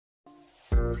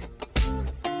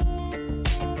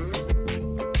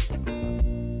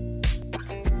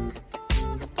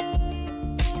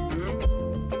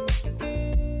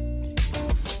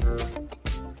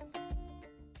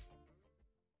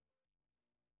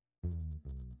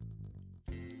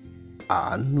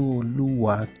Àánú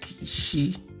Olúwa kìí ṣí.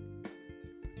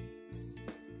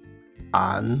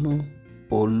 Àánú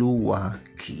Olúwa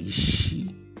kìí ṣí.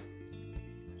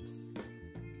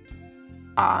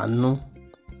 Àánú.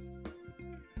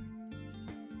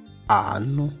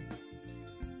 Àánú.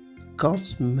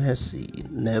 God's mercy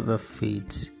never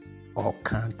fades or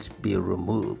can't be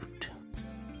removed.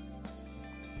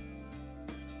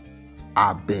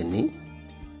 Àbẹ̀ní.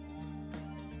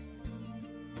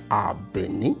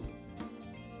 Àbẹ̀ní.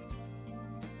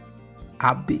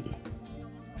 Àbí.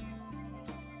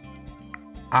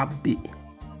 Àbí.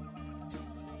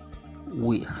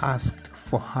 We asked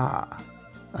for her,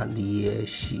 and here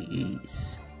she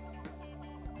is.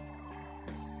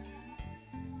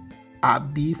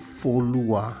 Àbí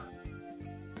Fólúwa.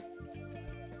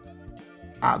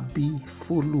 Àbí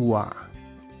Fólúwa.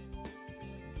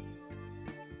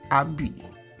 Àbí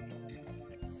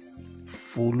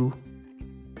Folu,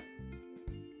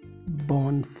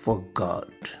 born for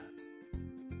God.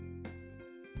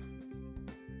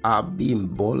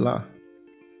 Abímbọ́lá.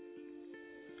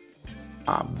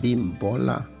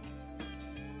 Abímbọ́lá.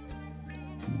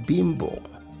 Bímbọ́.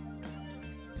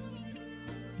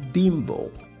 Bímbọ́,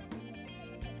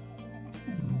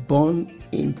 born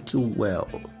into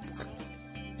wealth.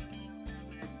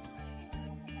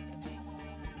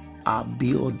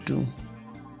 Abíọ́dún.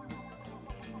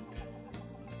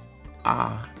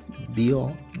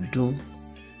 Abíọ́dún.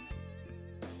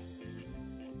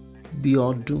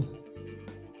 Bíọ́dún.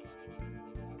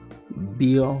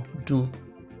 Bíọ́dún,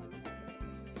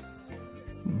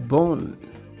 born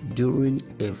during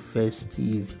a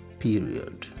festive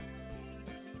period.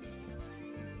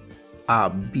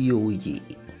 Abíoyè.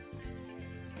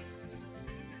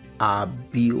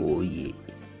 Abíoyè.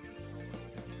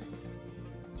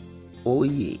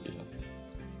 Oyè.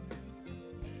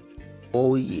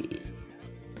 Oyè,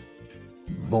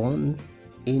 born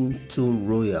into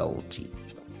royalty.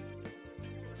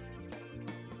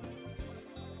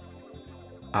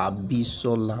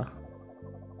 Abísọ́lá.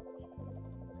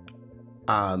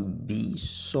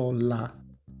 Abísọ́lá.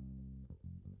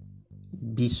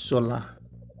 Bísọ́lá.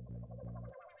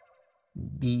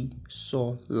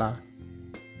 Bísọ́lá,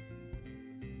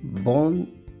 born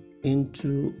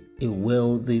into a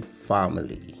wealthy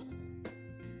family.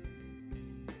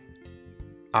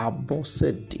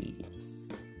 Abọ́sẹ̀dé.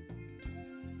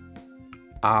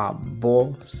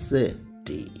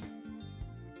 Abọ́sẹ̀dé.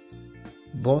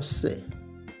 Bọ́sẹ̀.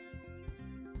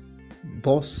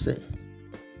 Bọ́sẹ̀,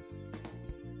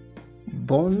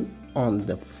 born on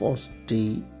the first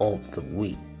day of the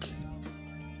week.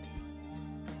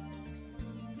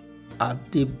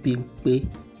 Adébímpé.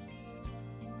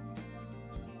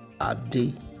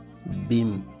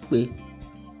 Adébímpé.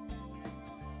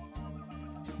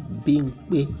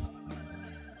 Bímpé.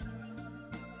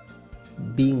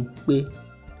 Bímpé,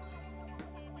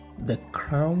 the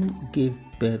crown gave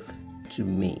birth to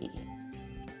me.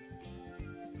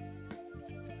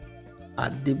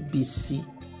 Adébísí.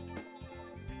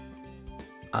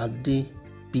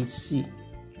 Adébísí.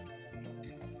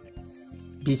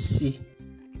 Bísí.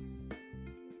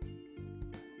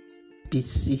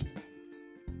 Bísí,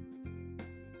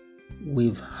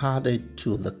 we've added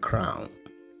to the crown.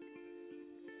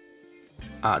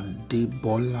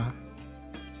 Adébọ́lá.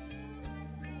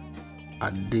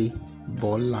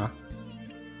 Adébọ́lá.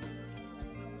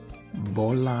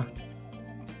 Bọ́lá.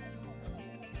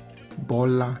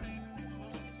 Bọ́lá,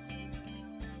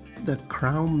 the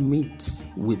crown meets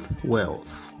with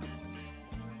wealth.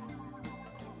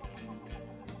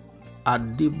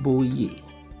 Adébóyè.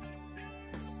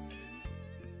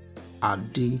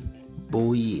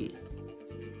 Adébóyè.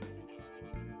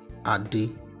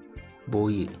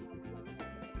 Adébóyè.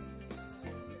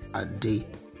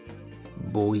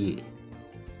 Adébóyè,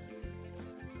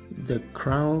 the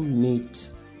crown meets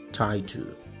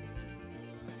title.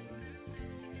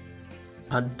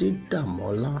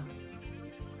 Adédàmọ́lá.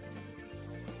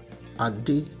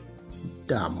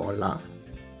 Adédàmọ́lá.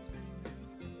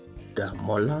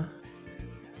 Dàmọ́lá.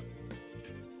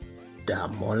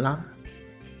 Dàmọ́lá,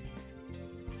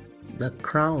 the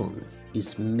crown is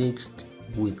mixed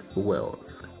with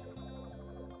wealth.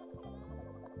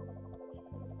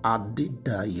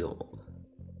 Adédayọ̀.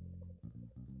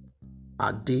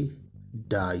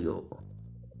 Adédayọ̀.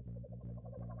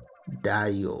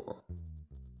 Dayọ̀.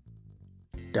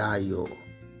 Dayọ̀,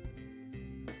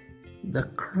 the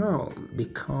crown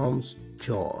becomes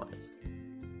joy.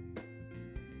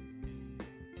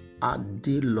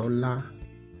 Adélọ́lá.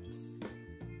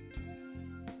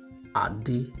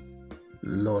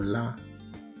 Adélọ́lá.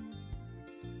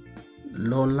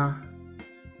 Lọ́lá.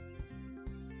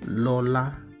 Lọ́lá,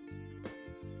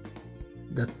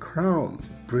 The crown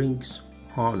brings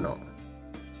honor.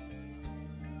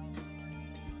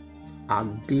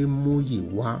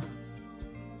 Adémúyìwá.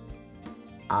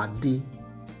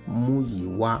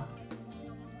 Adémúyìwá.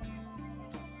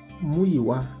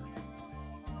 Múyìwá.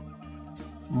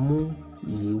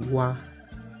 Múyìwá.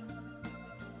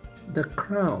 The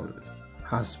crown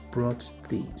has brought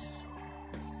this.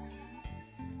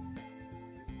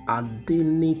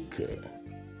 Adéníkè.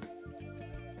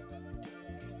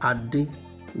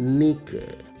 Adéníkè.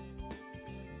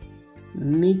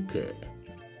 Níkè.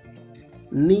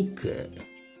 Níkè.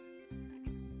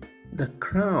 The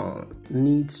crown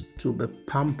needs to be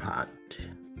pampered.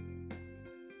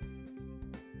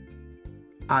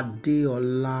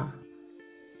 Adéọlá.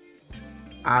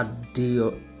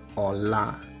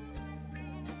 Adéọlá.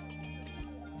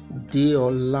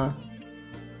 Déọlá.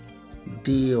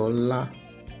 Déọlá.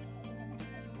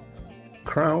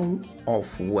 Crown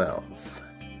of wealth.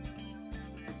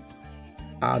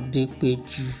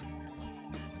 Adépéjú.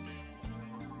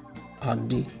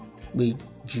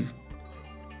 Adépéjú.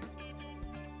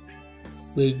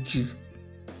 Péjú.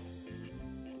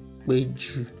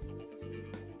 Péjú.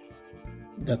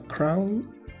 The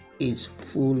crown is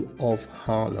full of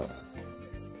honor.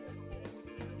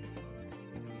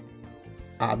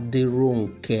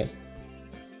 Adérónkẹ́.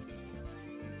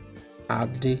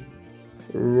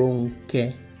 Adérónkẹ́.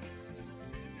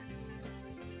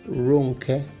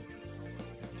 Rónkẹ́.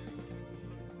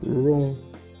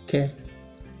 Rónkẹ́.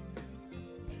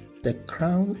 The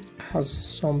crown has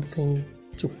something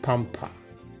to pamper.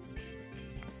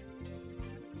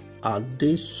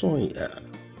 Adésànyà.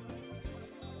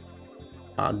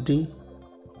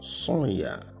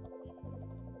 Adésànyà.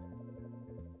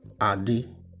 Adé.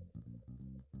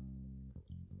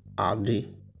 Adé.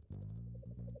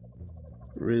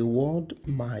 Reward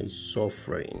my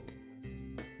suffering.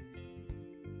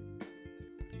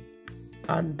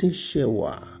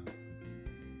 Adéṣẹwà.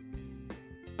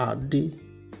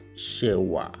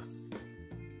 Adéṣẹwà.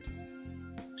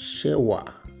 Ṣẹwà.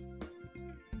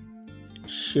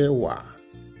 Ṣẹwà.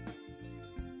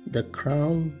 The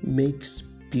crown makes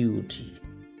beauty.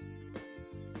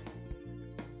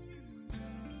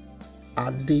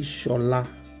 Adéṣọlá.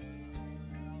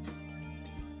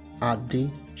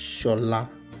 Adéṣọlá.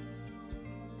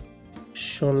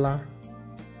 Ṣọlá.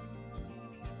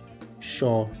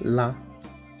 Ṣọlá.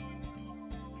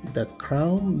 The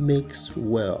crown makes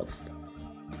wealth.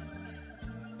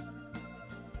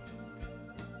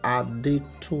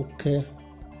 Adétókẹ́.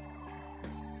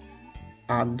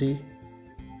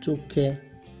 Adétókẹ́.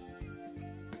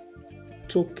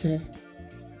 Tókẹ́.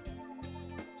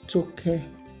 Tókẹ́.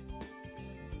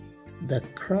 The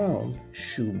crown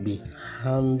should be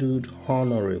handled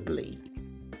honorably.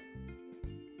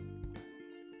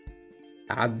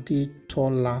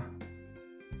 Adétọ́lá.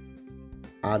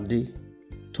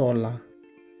 Adétọ́lá.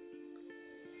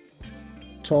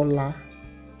 Tọ́lá.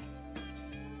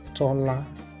 Tọ́lá.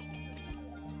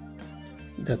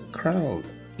 The crown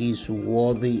is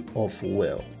worthy of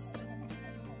wealth.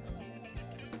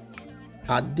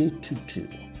 Adétutù.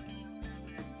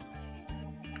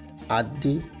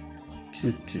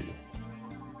 Adétutù.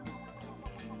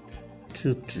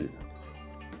 Tutù.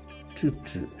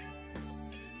 Tutù.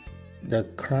 The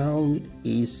crown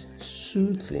is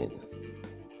soothing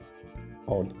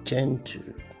or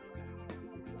gentle.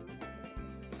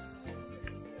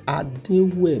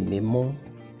 Adéwẹ̀mímọ́.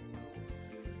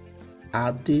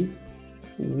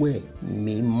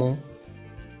 Adéwẹ̀mímọ́.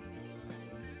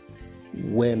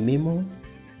 Wẹ̀mímọ́.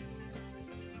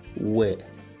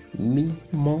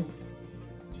 Wẹ̀mímọ́.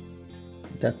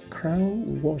 The crown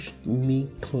washed me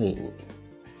clean.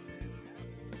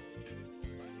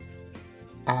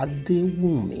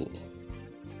 Adéwùmí.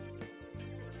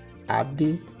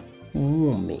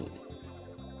 Adéwùmí.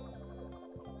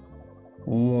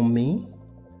 Wùmí.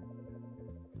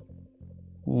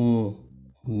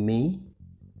 Wùmí.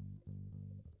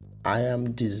 I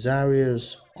am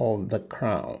desirous of the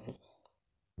crown.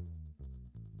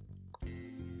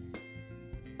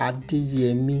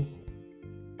 Adéyẹmí.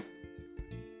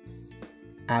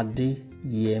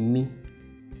 Adéyẹmí.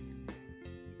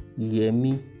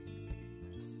 Yẹmí.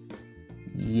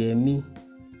 Yẹmí.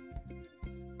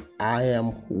 I am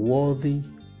worthy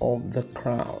of the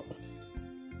crown.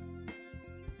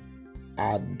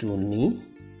 Adúnní.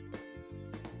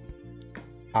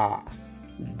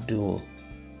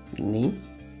 Adúnní.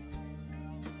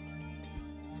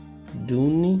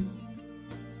 Dúnní.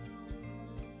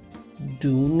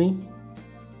 Dúnní.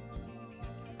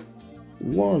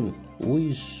 One who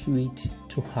is sweet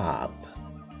to have.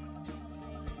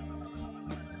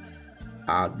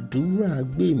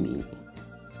 Àdúràgbèmí.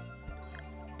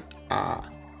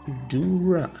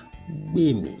 Àdúrà gbè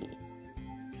mí,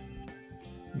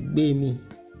 gbé mi,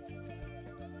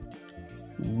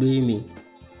 gbé mi.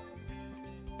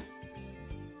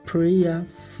 Prayer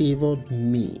favored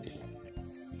me,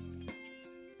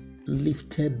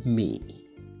 lifted me.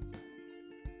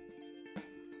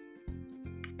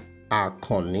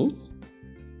 Àkànní,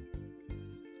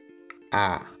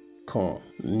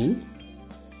 àkànní,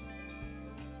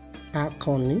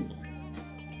 àkànní,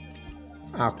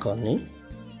 àkànní,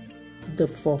 the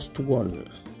first one.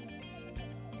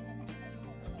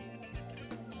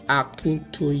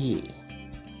 Akíntóyè,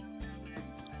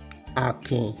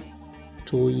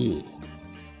 Akíntóyè,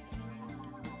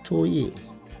 Tóyè,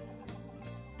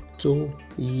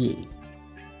 Tóyè.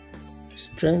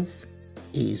 Strength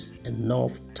is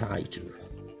enough title.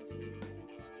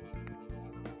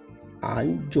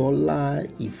 Àńjọlá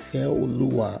ìfẹ́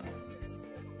Olúwa,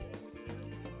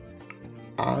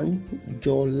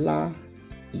 Àńjọlá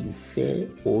ìfẹ́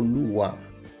Olúwa.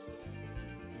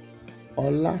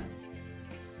 Ọlá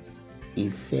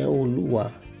ìfẹ́ Olúwa,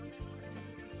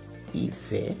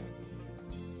 ìfẹ́.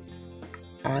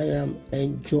 I am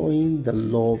enjoying the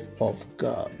love of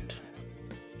God.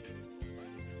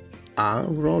 À ń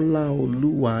rọ́lá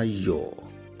Olúwa yọ̀.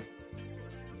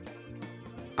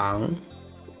 À ń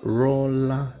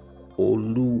rọ́lá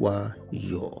Olúwa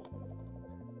yọ̀.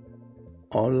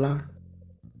 Ọlá,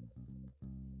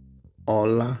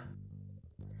 ọlá.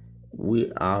 We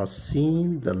are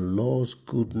seeing the Lord's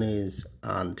goodness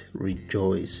and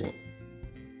rejoicing.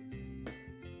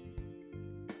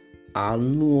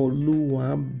 Àánú Olúwa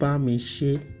bá mi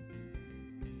ṣe.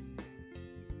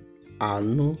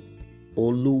 Àánú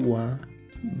Olúwa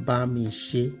bá mi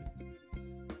ṣe.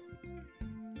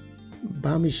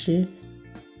 Bá mi ṣe.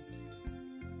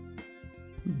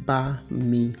 Bá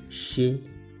mi ṣe.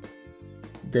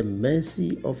 The mercy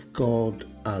of God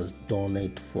has done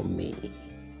it for me.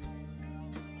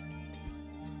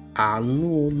 Àánú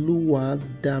Olúwa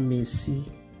dá mi sí.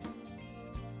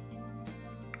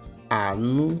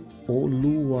 Àánú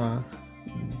Olúwa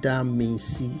dá mi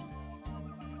sí.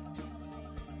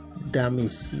 Dá mi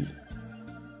sí.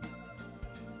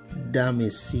 Dá mi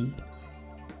sí.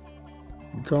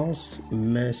 God's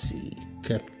mercy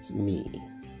kept me.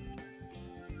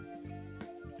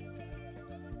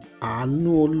 Àánú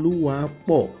Olúwa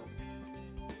pọ̀.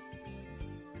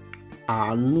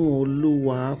 Àánú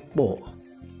Olúwa pọ̀.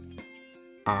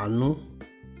 Àánú.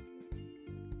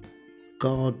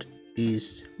 God is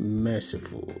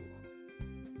merciful.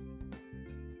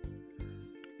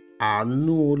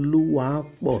 Àánú Olúwa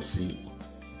pọ̀ sí.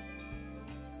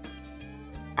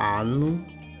 Àánú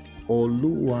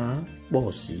Olúwa pọ̀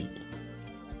sí.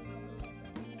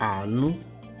 Àánú.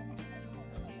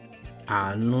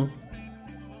 Àánú.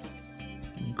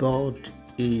 God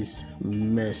is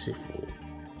merciful.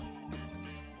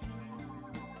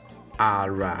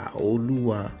 Àrà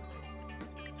Olúwa.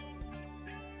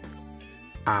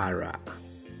 Àrà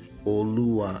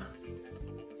Olúwa.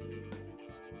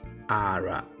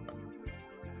 Àrà.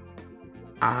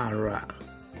 Àrà.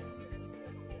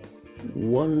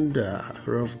 Wonder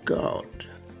of God.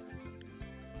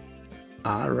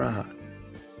 Àrà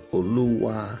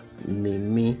Olúwa ni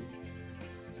mí.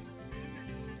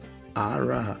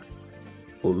 Àrà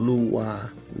Olúwa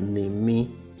ni mí.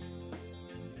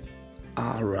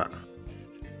 Àrà.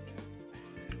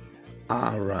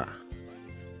 Àrà.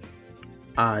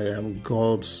 I am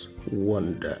God's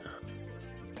wonder.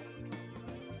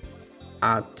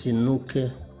 Àtinúkẹ́.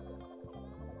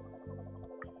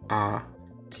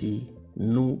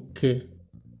 Àtinúkẹ́.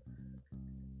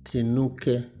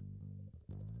 Tinúkẹ́.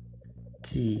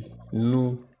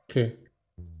 Tinúkẹ́.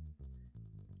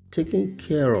 Taken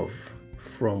care of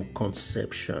from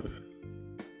conception.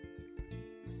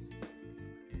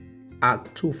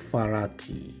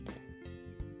 Àtòfarati.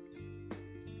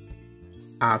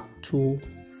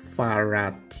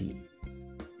 Àtòfarati.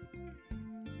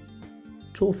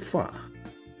 Tòfà.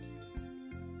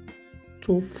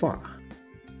 Tòfà.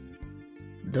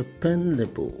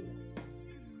 Dependable.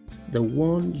 The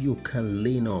one you can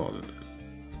lean on.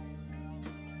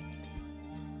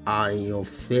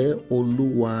 Àyànfẹ́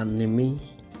Olúwa ni mí.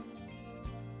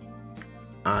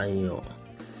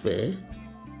 Àyànfẹ́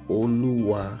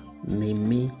Olúwa ni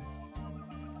mí.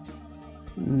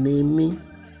 Ni mí.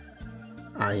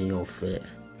 Àyànfẹ́.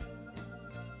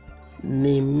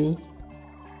 Ni mí.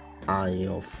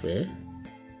 Àyànfẹ́.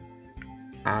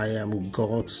 I am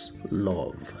God's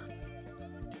love.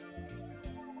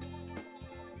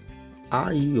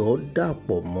 Ayọ̀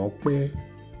dàpọ̀ mọ́pẹ́.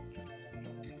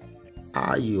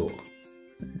 Ayọ̀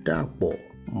dàpọ̀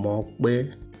mọ́pẹ́.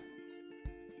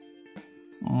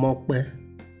 Mọ́pẹ́.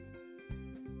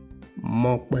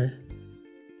 Mọ́pẹ́.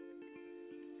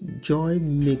 Joy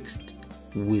mixed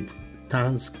with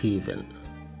thanksgiving.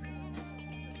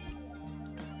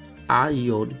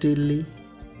 Ayọ̀délé.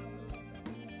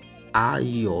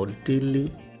 Ayọ̀délé.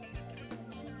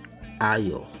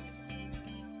 Ayọ̀.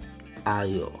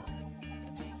 Ayọ̀.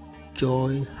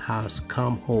 Joy has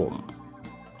come home.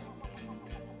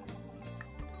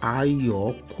 Ayọ̀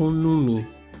kúnnú mi.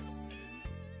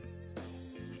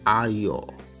 Ayọ̀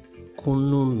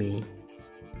kúnnú mi.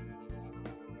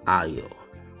 Ayọ̀.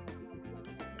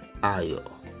 Ayọ̀.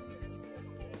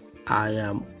 I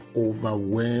am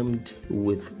overwhelmed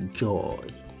with joy.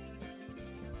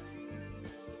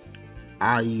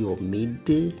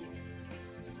 Ayọ̀mídé.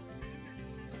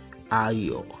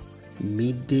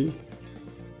 Ayọ̀mídé.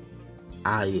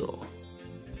 Ayọ̀.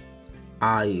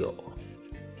 Ayọ̀.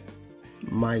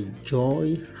 My joy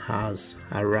has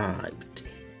arrived.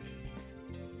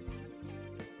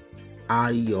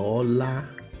 Ayọ̀ọ́lá.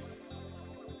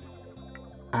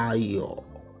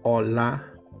 Ayọ̀ọ́lá.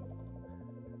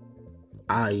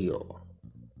 Ayọ̀.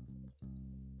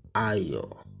 Ayọ̀.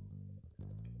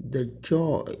 The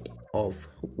joy of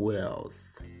wealth.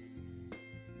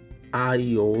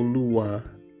 Ayọ̀olúwa.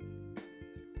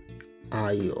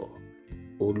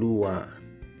 Ayọ̀olúwa.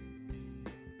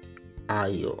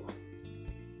 Ayọ̀.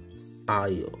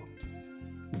 Ayọ̀.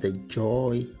 The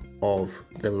joy of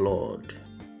the Lord.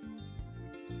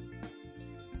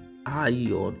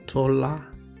 Ayọ̀tọ́lá.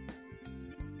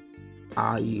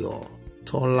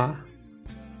 Ayọ̀tọ́lá.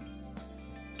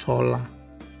 Tọ́lá.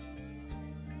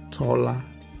 Tọ́lá.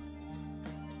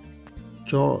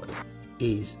 Joy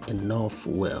is enough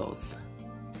wealth.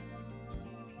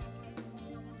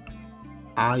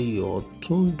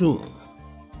 Ayọ̀túndùn.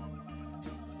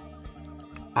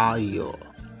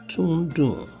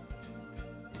 Ayọ̀túndùn.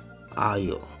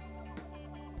 Ayọ̀.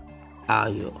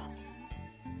 Ayọ̀.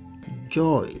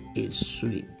 Joy is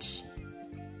sweet.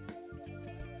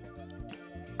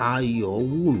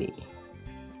 Ayọ̀wùmí.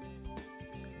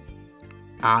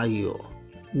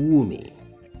 Ayọ̀wùmí.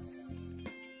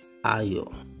 Ayọ̀.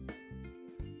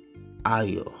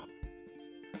 Ayọ̀.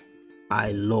 I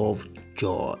love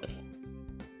joy.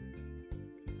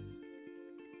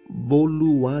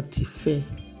 Bólúwatifẹ́.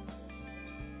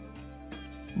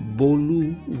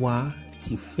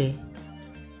 Bólúwatifẹ́.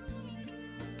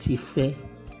 Tifẹ́.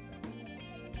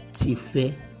 Tifẹ́.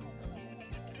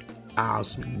 As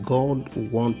God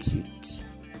wants it.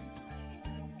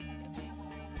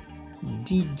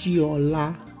 Díjíọlá.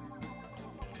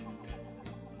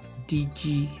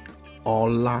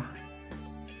 Díjíọlá.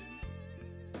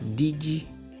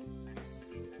 Díjíọlá.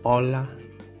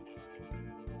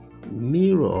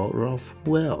 Mirror of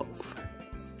wealth.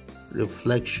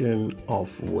 Reflection of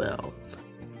wealth.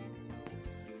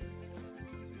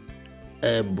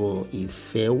 Ẹ̀bùn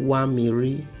ìfẹ́ wá mi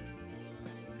rí.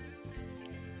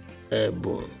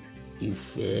 Ẹ̀bùn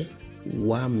ìfẹ́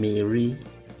wá mi rí.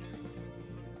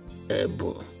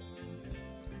 Ẹ̀bùn.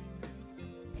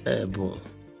 Ẹ̀bùn.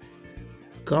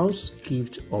 God's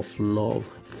gift of love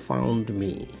found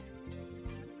me.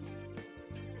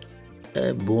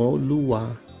 Ẹ̀bùn Olúwa.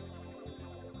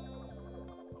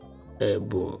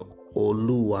 Ẹ̀bùn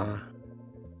Olúwa.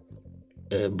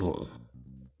 Ẹ̀bùn.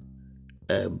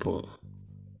 Ẹ̀bùn.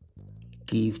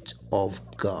 Gift of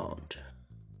God.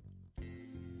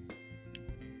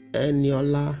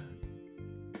 Ẹniọlá.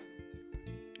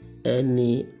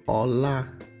 Ẹniọlá.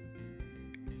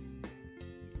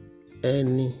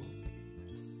 Any.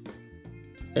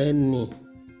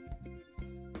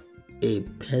 A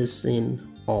person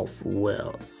of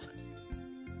wealth.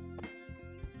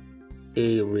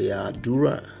 Èrè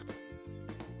àdúrà.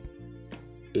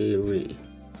 Èrè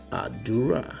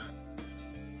àdúrà.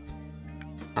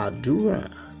 Àdúrà.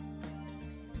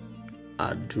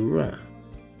 Àdúrà.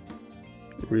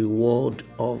 Reward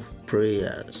of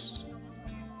prayers.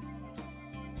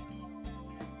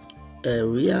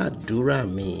 Ẹ̀rí àdúrà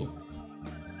mi.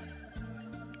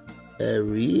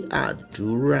 Ẹ̀rí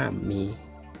àdúrà mi.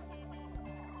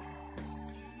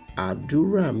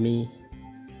 Àdúrà mi.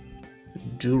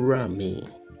 Dúrà mi.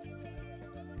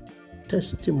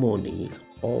 Testimony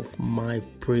of my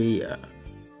prayer.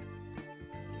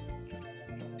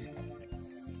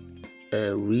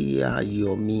 Ẹ̀rí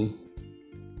ayọ̀ mi.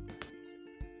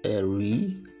 Ẹ̀rí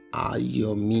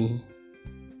ayọ̀ mi.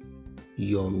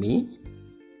 Yọ̀ mí.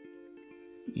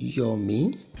 Yọ̀ mí.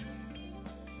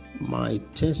 My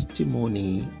testimony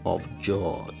of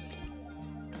joy.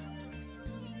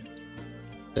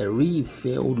 Ẹ̀rí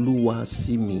ìfẹ́ Olúwa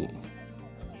sí mi.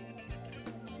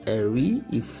 Ẹ̀rí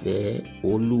ìfẹ́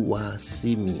Olúwa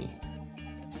sí mi.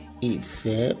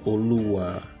 Ìfẹ́ Olúwa.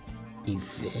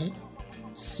 Ìfẹ́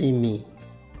sí mi.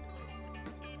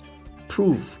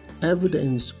 Prove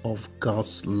evidence of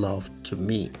God's love to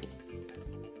me.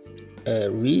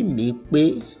 Ẹ̀rí mi pé.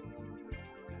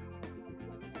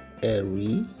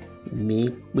 Ẹ̀rí mi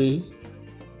pé.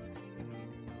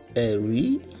 Ẹ̀rí.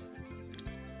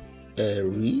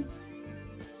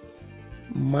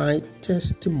 My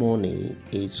testimony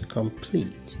is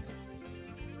complete.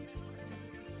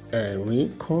 Ẹ̀rí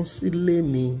kan sílé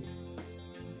mi.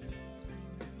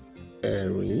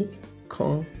 Ẹ̀rí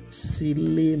kan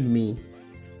sílé mi.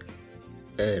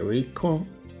 Ẹ̀rí kan.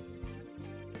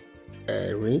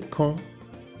 Ẹ̀rí kan.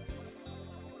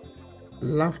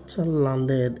 Laughter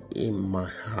landed in my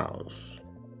house.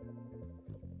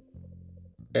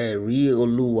 Ẹ̀rí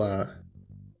Olúwa.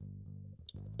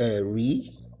 Ẹ̀rí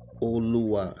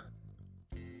Olúwa.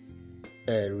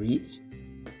 Ẹ̀rí.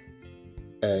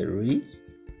 Ẹ̀rí.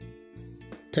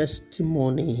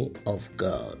 Testimony of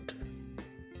God.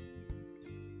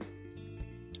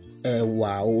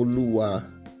 Ẹwà Olúwa.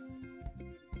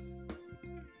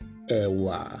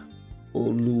 Ẹwà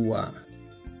Olúwa.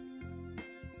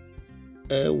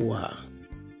 Ẹwà.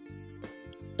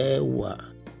 Ẹwà.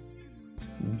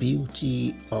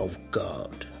 Beauty of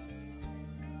God.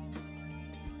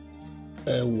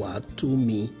 Ẹwà tó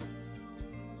mi.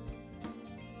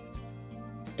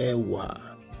 Ẹwà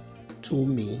tó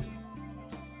mi.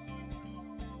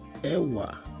 Ẹwà.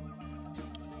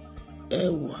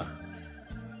 Ẹwà.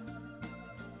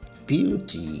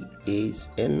 Beauty is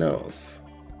enough.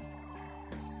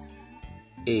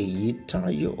 Èyí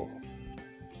tayọ.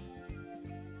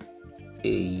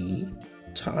 Èyí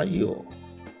tayọ.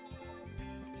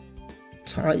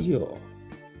 Tayọ.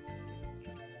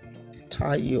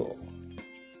 Tayọ.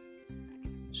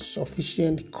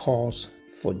 Sufficient cause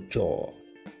for joy.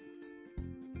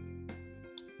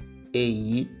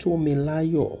 Èyí tó mi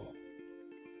láyọ̀.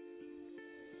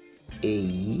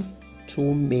 Èyí tó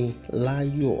mi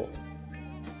láyọ̀.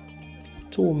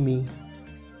 Tó mi.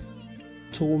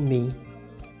 Tó mi.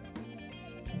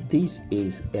 This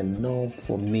is enough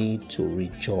for me to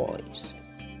rejoice.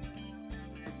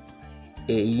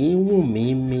 Èyí wù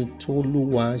mí mi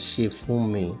t'Olúwa ṣe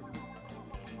fún mi.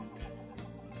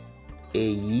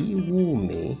 Èyí wù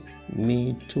mí mi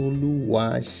t'Olúwa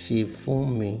ṣe fún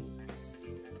mi.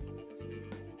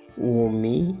 Wù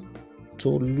mí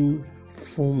t'Olú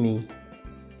fún mi.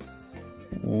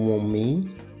 Wù mí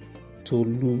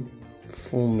t'Olú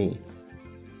fún mi.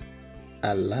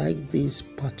 I like this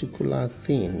particular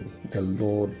thing the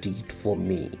Lord did for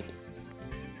me.